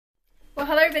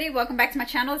everybody, welcome back to my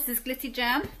channel. This is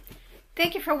glitzzygem.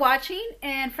 Thank you for watching,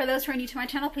 and for those who are new to my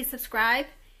channel, please subscribe,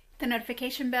 the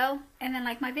notification bell, and then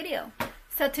like my video.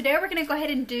 So today we're going to go ahead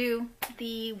and do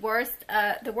the worst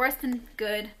and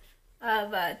good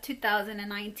of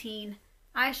 2019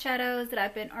 eyeshadows that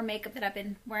I've been, or makeup that I've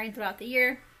been wearing throughout the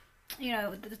year. You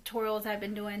know, the tutorials I've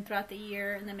been doing throughout the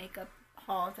year, and the makeup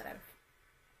hauls that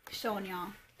I've shown y'all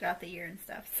throughout the year and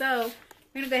stuff. So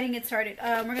we're going to go ahead and get started.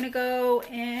 We're going to go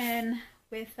in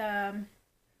with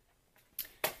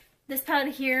this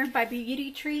palette here by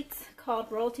Beauty Treats called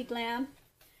Royalty Glam.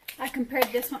 I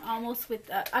compared this one almost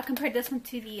with, I compared this one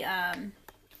to the,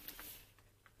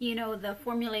 you know, the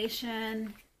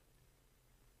formulation.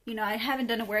 You know, I haven't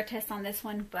done a wear test on this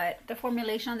one, but the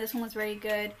formulation on this one was very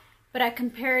good. But I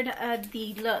compared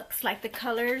the looks, like the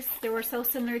colors, they were so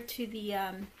similar to the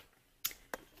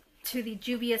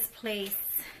Juvia's Place.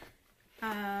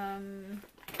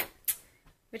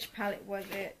 Which palette was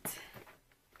it?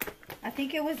 I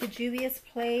think it was the Juvia's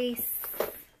Place.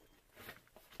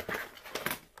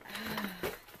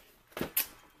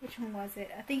 Which one was it?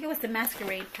 I think it was the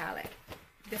Masquerade palette.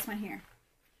 This one here.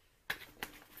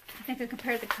 I think I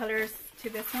compared the colors to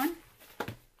this one.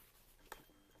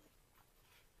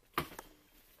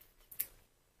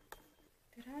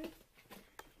 Did I?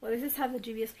 Well, this is how the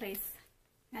Juvia's Place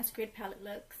Masquerade palette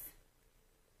looks.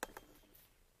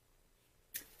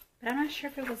 But I'm not sure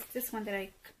if it was this one that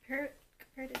I compared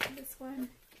it to this one.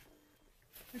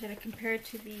 Or did I compare it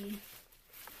to the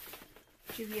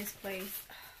Juvia's Place?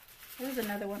 There was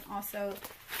another one also.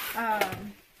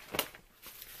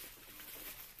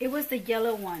 It was the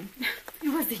yellow one.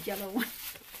 It was the yellow one.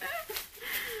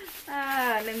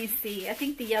 Let me see. I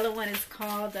think the yellow one is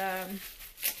called,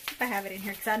 if I have it in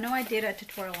here, because I know I did a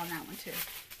tutorial on that one too.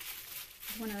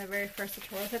 One of the very first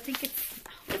tutorials. I think it's,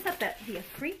 what's that? Be a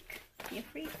Freak? Be a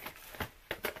Freak?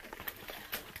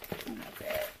 What was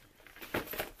it?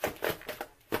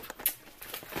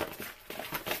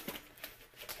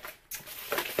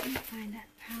 Let me find that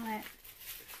palette.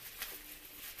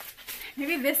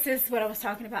 Maybe this is what I was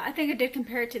talking about. I think I did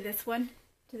compare it to this one,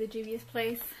 to the Juvia's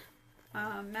Place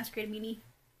Masquerade Mini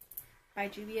by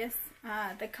Juvia's.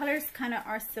 The colors kind of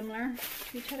are similar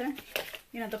to each other.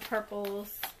 You know, the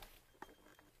purples.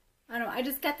 I don't know, I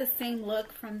just got the same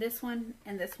look from this one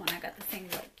and this one. I got the same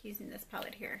look using this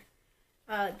palette here.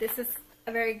 This is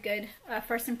a very good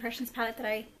first impressions palette that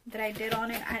I did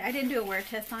on it. I didn't do a wear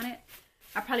test on it.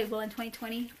 I probably will in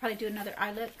 2020. Probably do another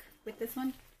eye look with this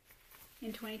one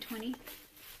in 2020.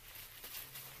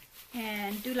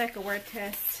 And do like a wear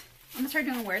test. I'm going to start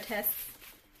doing wear tests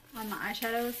on my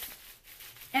eyeshadows.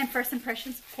 And first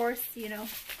impressions, of course, you know.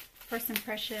 First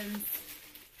impressions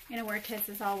in a wear test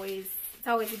is always... It's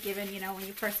always a given, you know, when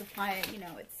you first apply it, you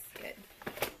know, it's good,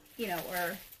 you know,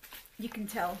 or you can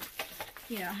tell,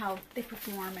 you know, how they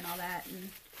perform and all that. And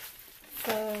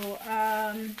so,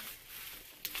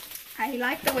 I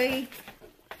like the way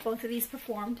both of these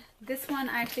performed. This one,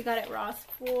 I actually got at Ross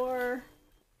for,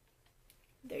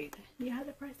 there you go. Do you have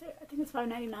the price there? I think it's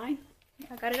 $5.99.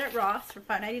 Yeah, I got it at Ross for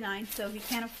 $5.99. So if you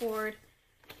can't afford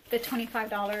the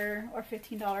 $25 or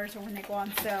 $15 or when they go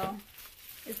on sale,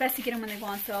 it's best to get them when they go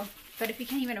on sale. But if you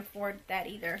can't even afford that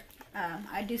either,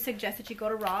 I do suggest that you go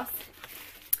to Ross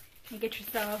and get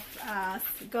yourself,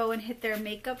 go and hit their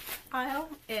makeup aisle,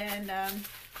 and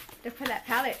look for that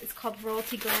palette. It's called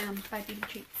Royalty Glam by Beauty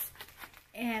Treats,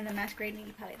 and the Masquerade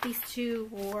Mini palette. These two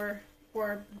were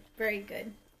very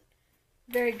good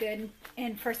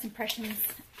in first impressions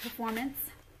performance.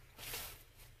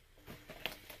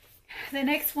 The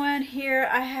next one here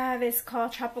I have is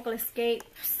called Tropical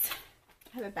Escapes.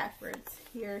 I have it backwards.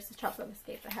 Here's the Tropical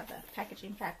Escape. I have the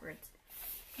packaging backwards.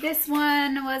 This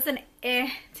one was an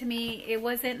to me. It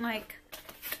wasn't like,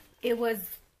 it was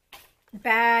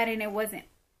bad, and it wasn't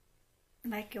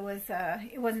like it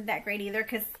wasn't that great either,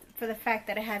 because for the fact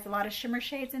that it has a lot of shimmer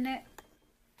shades in it.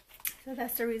 So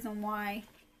that's the reason why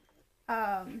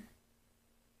I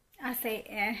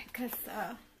say because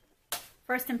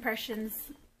first impressions,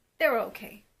 they were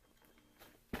okay.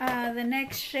 The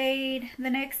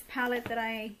next palette that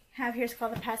I have here is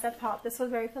called the Pastel Pop. This was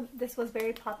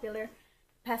very popular.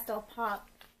 Pastel Pop.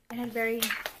 It had very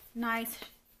nice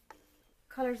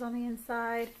colors on the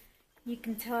inside. You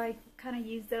can tell I kind of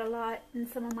used it a lot in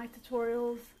some of my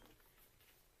tutorials.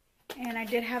 And I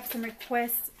did have some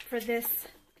requests for this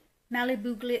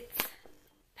Malibu Glitz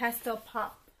Pastel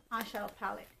Pop eyeshadow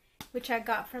palette, which I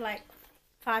got for like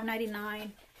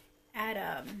 $5.99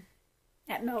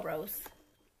 at Melrose.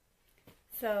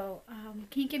 So,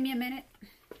 can you give me a minute?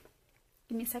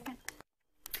 Give me a second.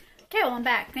 Okay, well, I'm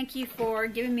back. Thank you for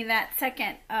giving me that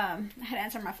second. I had to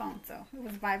answer my phone, so it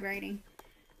was vibrating.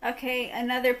 Okay,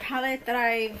 another palette that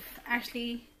I've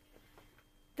actually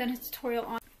done a tutorial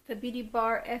on, the Beauty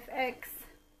Bar FX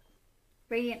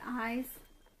Radiant Eyes.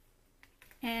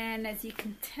 And as you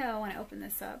can tell when I open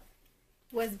this up,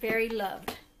 was very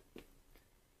loved.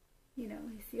 You know,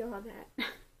 you see all that,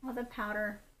 all the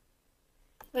powder.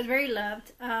 Was very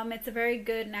loved. It's a very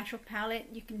good natural palette.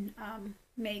 You can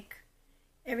make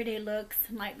everyday looks,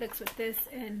 light looks with this,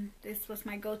 and this was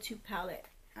my go-to palette.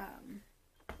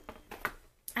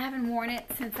 I haven't worn it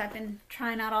since I've been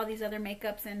trying out all these other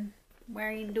makeups and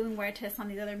doing wear tests on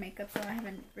these other makeups, so I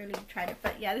haven't really tried it.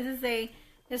 But yeah,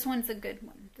 this one's a good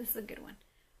one. This is a good one.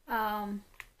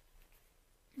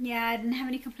 Yeah, I didn't have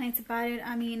any complaints about it.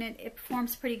 I mean, it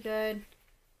performs pretty good.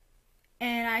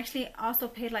 And I actually also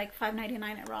paid like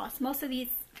 $5.99 at Ross. Most of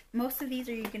these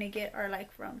are you gonna get are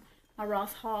like from my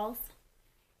Ross hauls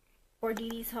or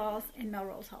DD's hauls and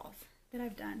Melrose hauls that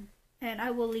I've done. And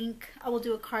I will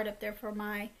do a card up there for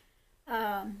my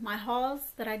my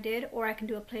hauls that I did, or I can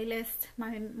do a playlist,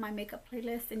 my makeup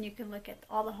playlist, and you can look at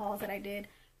all the hauls that I did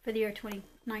for the year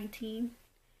 2019,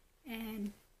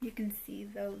 and you can see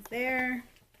those there.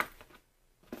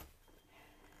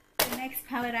 The next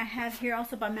palette I have here,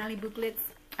 also by Malibu Glitz.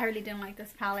 I really didn't like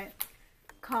this palette,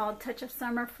 called Touch of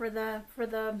Summer. For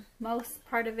the most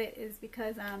part of it is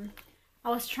because I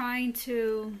was trying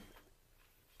to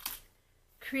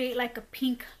create like a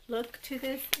pink look to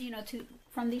this, you know,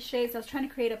 from these shades. I was trying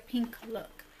to create a pink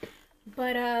look,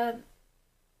 but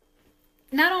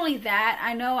not only that,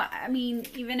 I mean,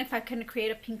 even if I couldn't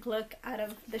create a pink look out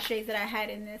of the shades that I had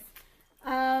in this,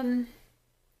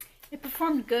 it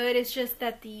performed good. It's just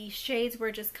that the shades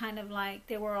were just kind of like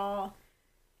they were all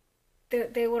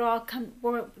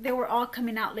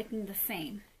coming out looking the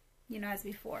same, you know, as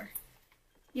before.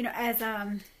 You know, as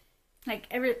like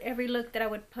every look that I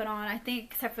would put on, I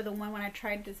think except for the one when I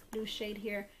tried this blue shade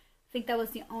here, I think that was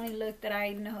the only look that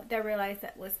I realized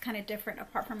that was kind of different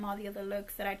apart from all the other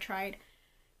looks that I tried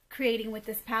creating with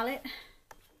this palette.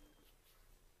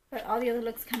 But all the other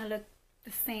looks kind of look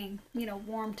the same, you know,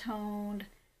 warm toned,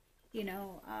 you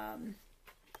know,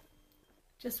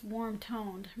 just warm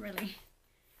toned, really.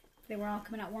 They were all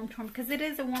coming out warm toned because it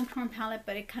is a warm toned palette,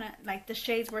 but it kind of like the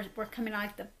shades were coming out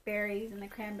like the berries and the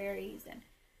cranberries, and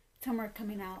some were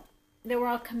coming out. They were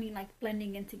all coming like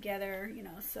blending in together, you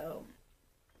know. So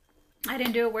I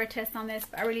didn't do a wear test on this,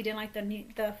 but I really didn't like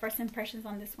the first impressions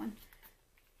on this one.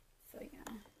 So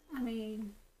yeah, I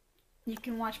mean, you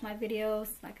can watch my videos.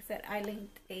 Like I said, I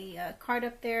linked a card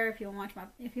up there if you want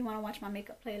to watch my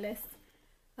makeup playlist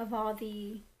of all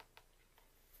the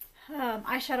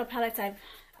eyeshadow palettes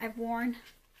I've worn.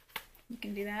 You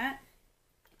can do that.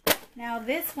 Now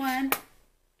this one,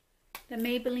 the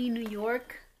Maybelline New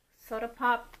York Soda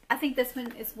Pop. I think this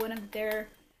one is one of their,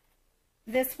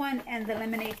 this one and the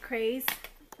Lemonade Craze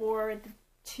for the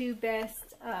two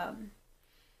best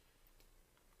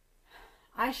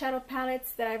eyeshadow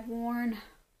palettes that I've worn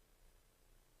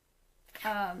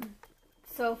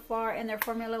so far, and their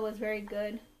formula was very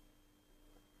good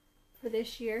for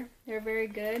this year. They're very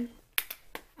good.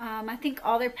 I think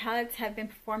all their palettes have been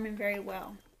performing very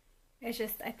well. It's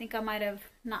just I think I might have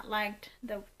not liked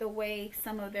the way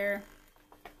some of their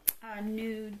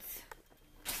nudes,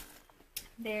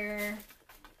 they're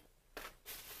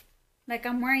like,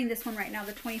 I'm wearing this one right now,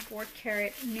 the 24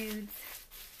 karat nudes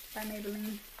by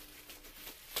Maybelline.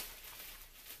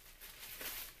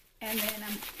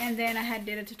 And then I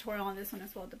did a tutorial on this one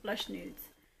as well, the blush nudes.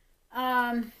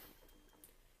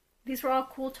 These were all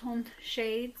cool toned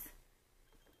shades.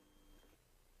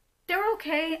 They're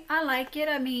okay. I like it.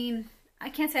 I mean, I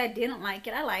can't say I didn't like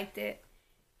it. I liked it.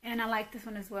 And I like this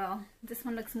one as well. This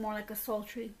one looks more like a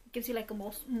sultry, gives you like a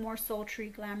more sultry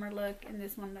glamour look, and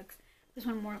this one looks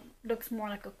more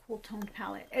like a cool toned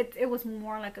palette. It was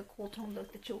more like a cool toned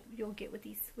look that you'll get with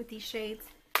these shades.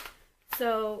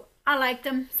 So I liked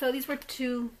them. So these were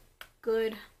two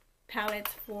good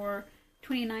palettes for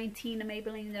 2019, the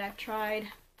Maybelline that I've tried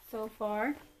so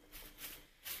far.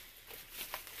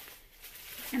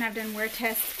 And I've done wear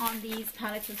tests on these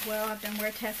palettes as well. I've done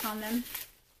wear tests on them.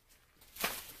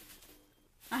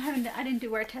 I didn't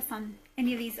do wear tests on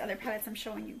any of these other palettes I'm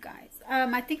showing you guys.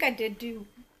 I think I did do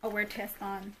a wear test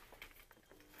on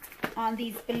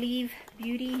these Believe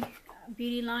Beauty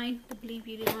line, the Believe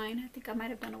Beauty line. I think I might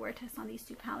have done a wear test on these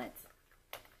two palettes.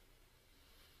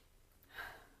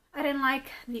 I didn't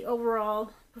like the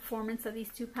overall performance of these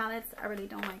two palettes. I really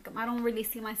don't like them. I don't really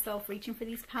see myself reaching for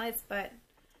these palettes, but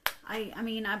I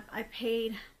mean, I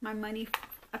paid my money.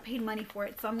 I paid money for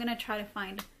it, so I'm gonna try to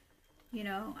find, you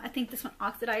know, I think this one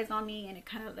oxidized on me, and it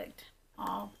kind of looked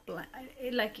all black.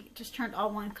 It just turned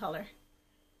all one color.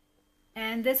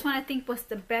 And this one I think was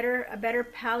a better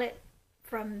palette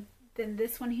than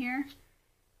this one here,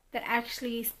 that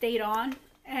actually stayed on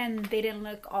and they didn't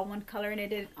look all one color and it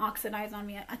didn't oxidize on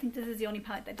me. I think this is the only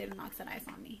palette that didn't oxidize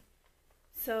on me.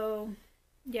 So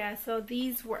yeah, so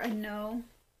these were a no.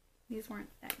 These weren't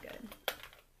that good.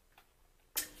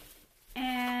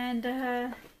 And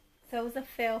so it was a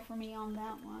fail for me on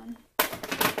that one.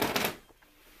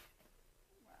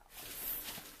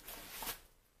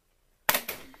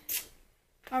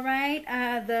 All right,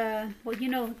 well, you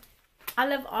know, I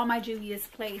love all my Juvia's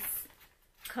Place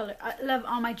color. I love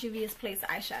all my Juvia's Place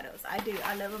eyeshadows. I do.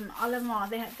 I love them. I love them all.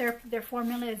 They have, their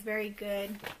formula is very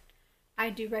good. I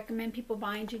do recommend people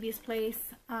buying Juvia's Place.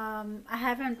 I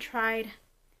haven't tried,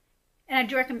 and I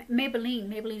do recommend Maybelline.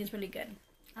 Maybelline is really good,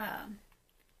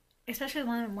 especially the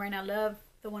one I'm wearing. I love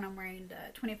the one I'm wearing,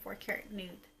 the 24 karat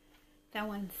nude. That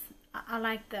one's, I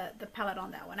like the palette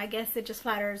on that one. I guess it just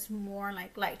flatters more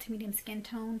like light to medium skin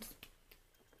tones.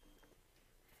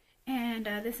 And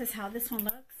this is how this one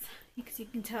looks. Because you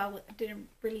can tell I didn't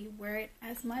really wear it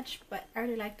as much, but I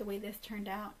really like the way this turned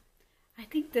out. I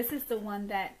think this is the one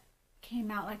that came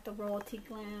out like the Royalty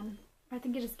Glam. I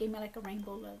think it just gave me like a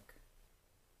rainbow look.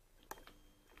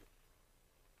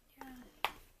 Yeah.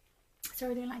 So I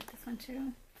really like this one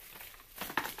too.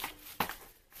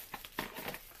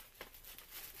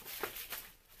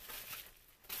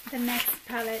 The next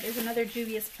palette is another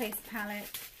Juvia's Place palette.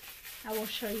 I will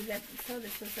show you that. So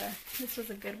this was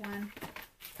a good one.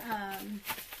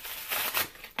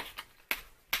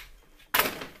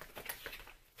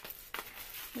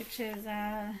 Which is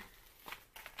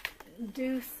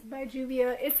Deuce by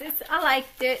Juvia. I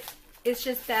liked it. It's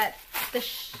just that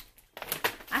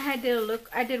I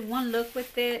did one look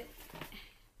with it.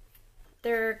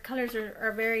 Their colors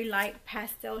are very light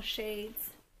pastel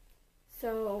shades.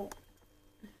 So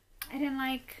I didn't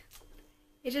like,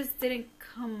 it just didn't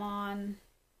come on.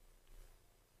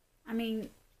 I mean,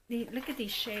 look at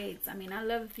these shades. I mean, I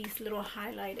love these little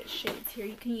highlighted shades here.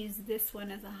 You can use this one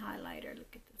as a highlighter.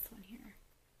 Look at this one here.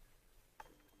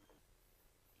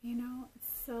 You know,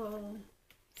 it's so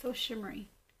shimmery.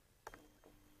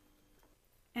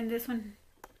 And this one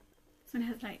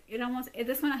has like,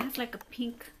 this one has like a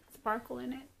pink sparkle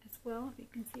in it as well, if you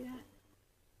can see that.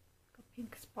 Like a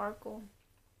pink sparkle.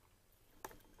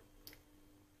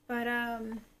 But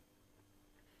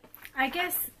I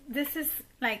guess this is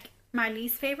like my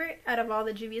least favorite out of all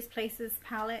the Juvia's Places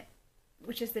palette,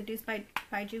 which is the Deuce by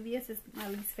Juvia's, is my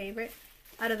least favorite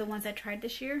out of the ones I tried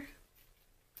this year.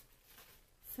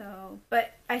 So,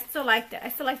 but I still liked it. I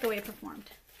still like the way it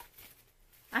performed.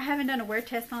 I haven't done a wear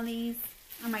test on these.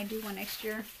 I might do one next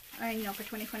year. You know, for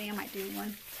 2020, I might do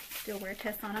one. Do a wear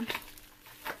test on them.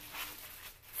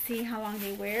 See how long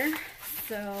they wear.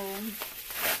 So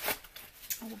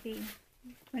I will be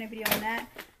doing a video on that.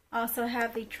 I also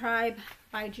have the Tribe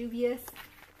by Juvia's.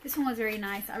 This one was very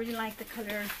nice. I really like the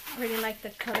color. I really like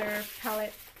the color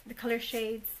palette, the color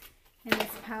shades in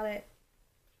this palette.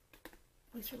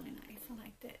 It was really nice. I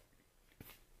liked it.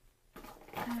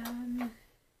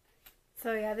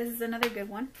 So yeah, this is another good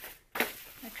one.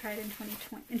 I tried in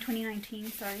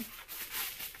 2019. Sorry.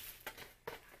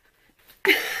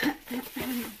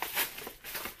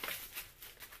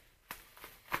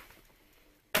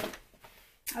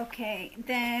 Okay,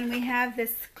 then we have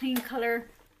this Clean Color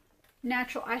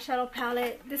Natural Eyeshadow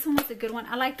Palette. This one was a good one.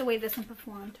 I like the way this one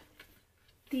performed.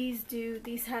 These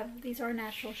are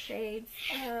natural shades.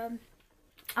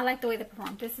 I like the way they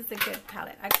performed. This is a good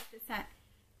palette. I got this at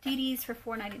DD's for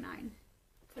 $4.99.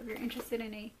 So if you're interested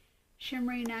in a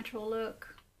shimmery natural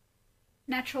look,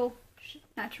 natural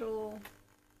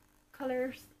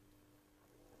colors,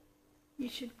 you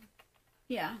should,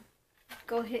 yeah,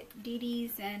 go hit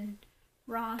DD's and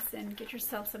Ross and get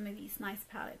yourself some of these nice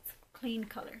palettes. Clean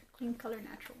Color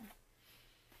Natural.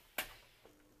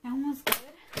 That one was good.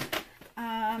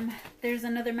 There's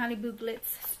another Malibu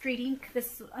Glitz Street Ink.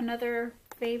 This is another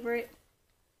favorite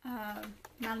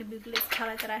Malibu Glitz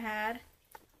palette that I had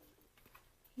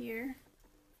here.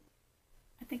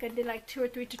 I think I did like 2 or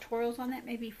 3 tutorials on that,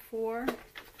 maybe 4.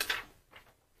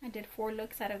 I did 4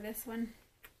 looks out of this one.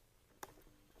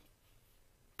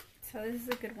 So this is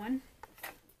a good one.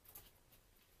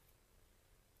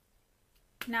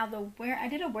 Now I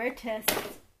did a wear test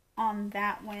on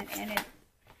that one, and it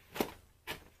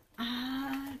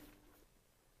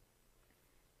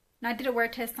I did a wear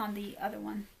test on the other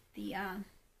one, the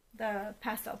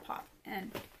Pastel Pop,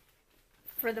 and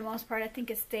for the most part I think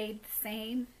it stayed the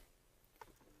same.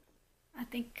 I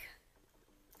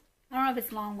don't know if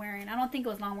it's long wearing. I don't think it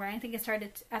was long wearing. I think it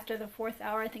started after the 4th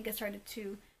hour. I think it started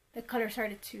to, the color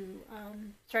started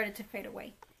to fade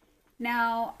away.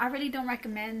 Now, I really don't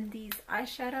recommend these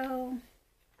eyeshadow,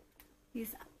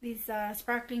 these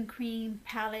sparkling cream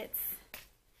palettes,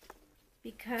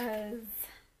 because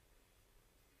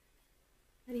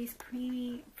these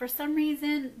creamy, for some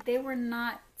reason, they were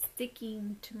not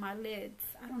sticking to my lids.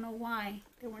 I don't know why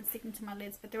they weren't sticking to my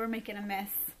lids, but they were making a mess.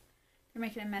 They're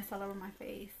making a mess all over my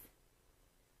face.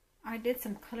 I did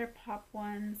some ColourPop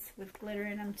ones with glitter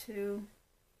in them too.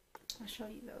 I'll show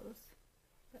you those.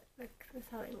 But look, this is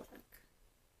how they look.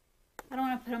 I don't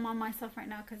want to put them on myself right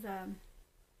now because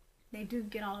they do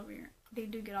get all over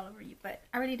you. But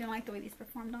I really didn't like the way these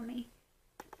performed on me.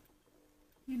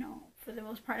 You know, for the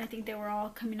most part, I think they were all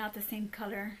coming out the same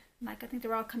color. Like, I think they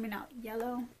were all coming out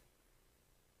yellow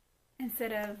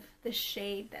instead of the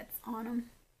shade that's on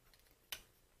them.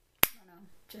 I don't know.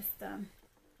 Just,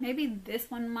 maybe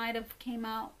this one might have came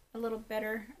out a little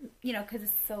better, you know, because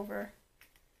it's silver.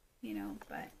 You know,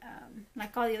 but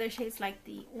like all the other shades, like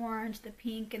the orange, the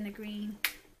pink, and the green,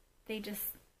 they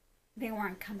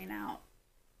weren't coming out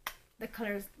the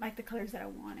colors, like the colors that I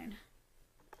wanted.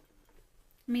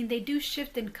 I mean, they do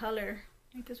shift in color.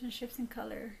 Like this one shifts in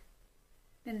color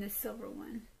than this silver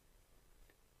one.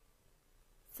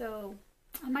 So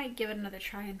I might give it another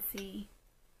try and see.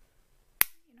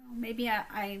 You know, maybe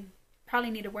I probably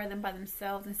need to wear them by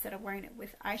themselves instead of wearing it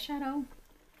with eyeshadow.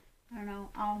 I don't know.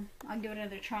 I'll give it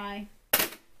another try.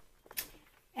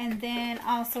 And then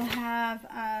I also have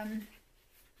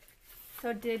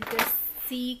so did this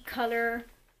C color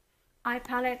eye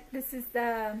palette. This is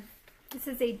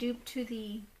a dupe to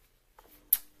the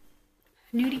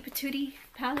Nudie Patootie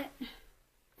palette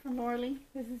from Laura Lee.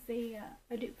 This is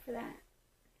a dupe for that.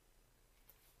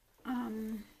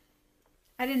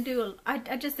 I didn't do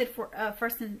I just did for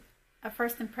first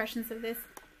impressions of this,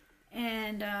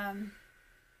 and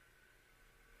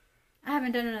I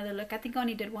haven't done another look. I think I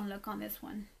only did one look on this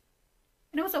one,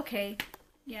 and it was okay.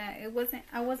 Yeah, I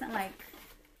wasn't like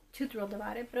too thrilled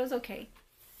about it, but it was okay.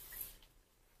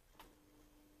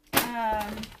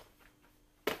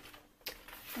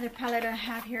 The palette I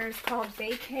have here is called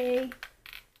Vacay.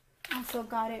 Also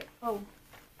got it. Oh.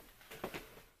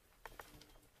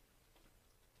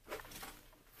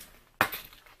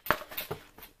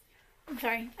 I'm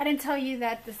sorry. I didn't tell you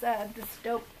that this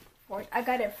dope for it. I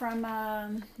got it from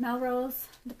Melrose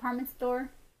department store,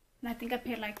 and I think I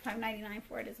paid like $5.99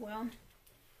 for it as well.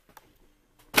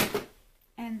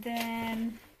 And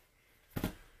then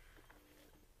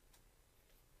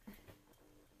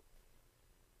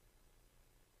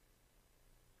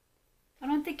I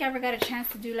don't think I ever got a chance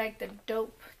to do like the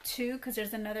dope 2, because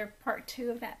there's another part 2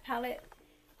 of that palette.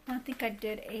 I don't think I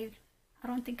did a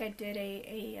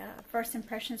first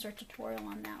impressions or tutorial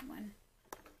on that one.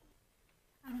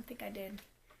 I don't think I did.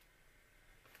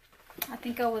 I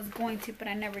think I was going to, but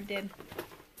I never did.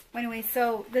 Anyway,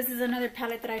 so this is another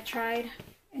palette that I tried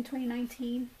in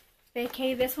 2019.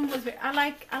 Vacay. This one was I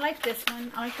like this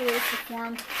one. I like the way it's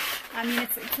performed. I mean,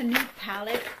 it's a nude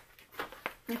palette.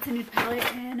 It's a nude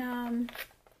palette, and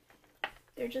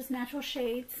they're just natural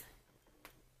shades,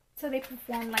 so they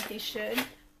perform like they should.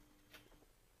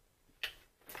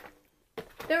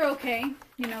 They're okay.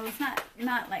 You know, it's not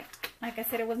like I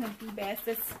said, it wasn't the best.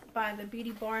 It's by the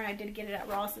Beauty Barn. I did get it at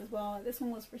Ross as well. This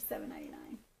one was for $7.99.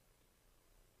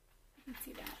 You can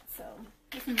see that. So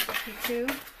this one's okay too.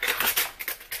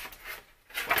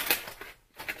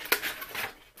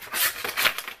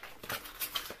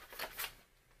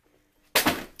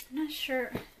 I'm not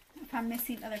sure if I'm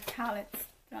missing other palettes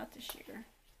throughout this year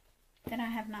that I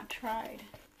have not tried.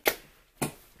 I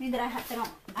mean, that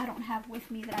I don't have with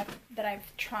me that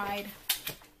I've tried.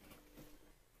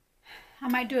 I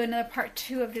might do another part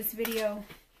 2 of this video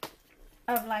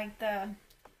of like the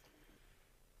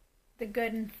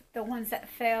good and the ones that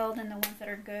failed and the ones that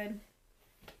are good.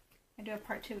 I do a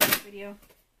part 2 of this video.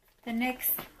 The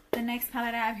next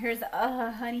palette I have here is the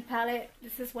Honey palette.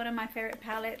 This is one of my favorite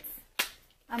palettes.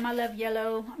 I love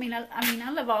yellow. I mean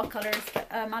I love all colors, but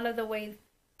I love the way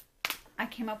I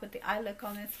came up with the eye look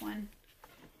on this one.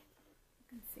 You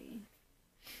can see.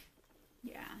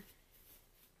 Yeah.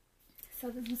 So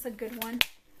this is a good one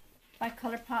by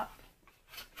ColourPop.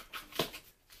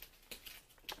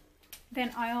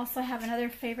 Then I also have another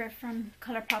favorite from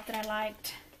ColourPop that I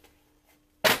liked.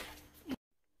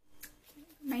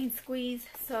 Main Squeeze.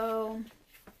 So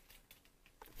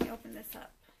let me open this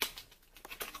up.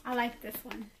 I like this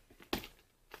one.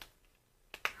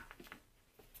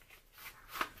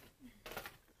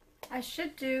 I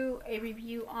should do a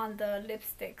review on the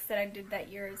lipsticks that I did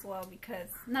that year as well, because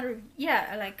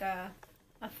like a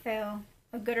fail,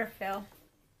 a good or fail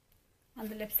on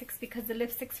the lipsticks, because the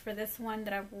lipsticks for this one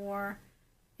that I wore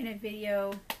in a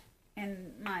video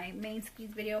and my main skis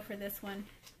video for this one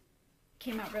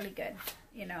came out really good.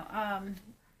 You know,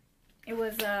 it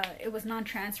was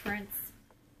non-transference,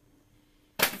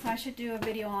 so I should do a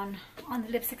video on the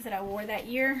lipsticks that I wore that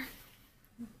year.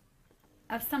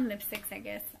 Of some lipsticks, I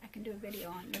guess I can do a video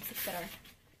on lipsticks that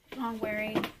I'm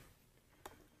wearing.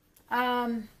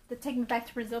 The Take Me Back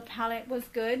to Brazil palette was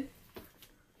good.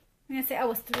 I'm gonna say I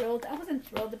was thrilled. I wasn't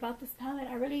thrilled about this palette.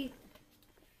 I really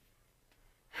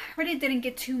didn't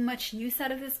get too much use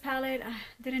out of this palette. I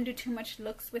didn't do too much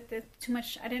looks with it.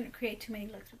 I didn't create too many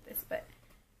looks with this, but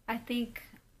I think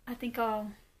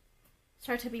I'll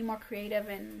start to be more creative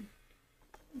and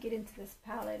get into this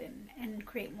palette and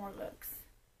create more looks.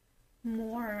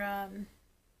 More I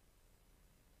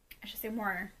should say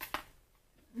more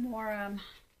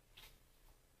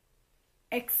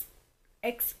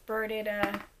experted,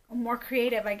 more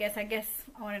creative, I guess I get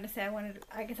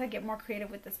more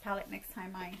creative with this palette next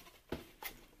time I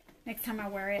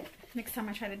wear it. Next time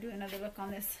I try to do another look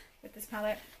on this with this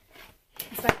palette.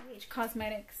 It's by H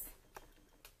Cosmetics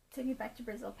Take Me Back to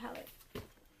Brazil palette.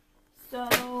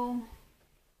 So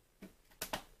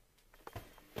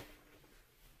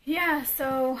yeah,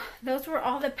 so those were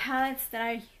all the palettes that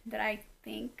I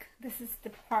think, this is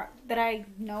the part that I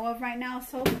know of right now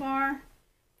so far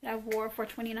that I wore for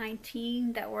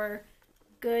 2019 that were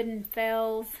good and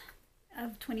fails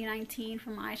of 2019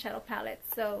 from my eyeshadow palette.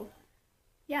 So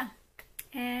yeah,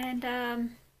 and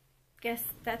guess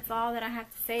that's all that I have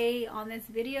to say on this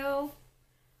video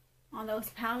on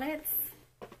those palettes.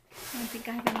 I don't think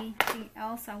I have anything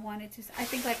else I wanted to say. I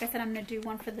think, like I said, I'm gonna do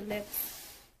one for the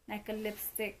lips, like a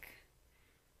lipstick.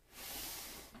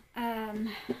 I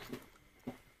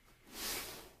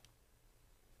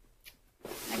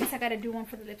guess I gotta do one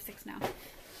for the lipsticks now.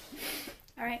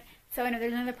 Alright, so I know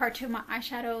there's another part 2 of my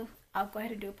eyeshadow. I'll go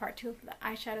ahead and do a part 2 of the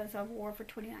eyeshadows I wore for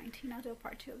 2019. I'll do a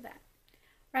part 2 of that.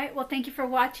 Right, well, thank you for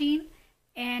watching,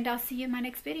 and I'll see you in my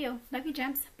next video. Love you,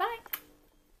 gems. Bye!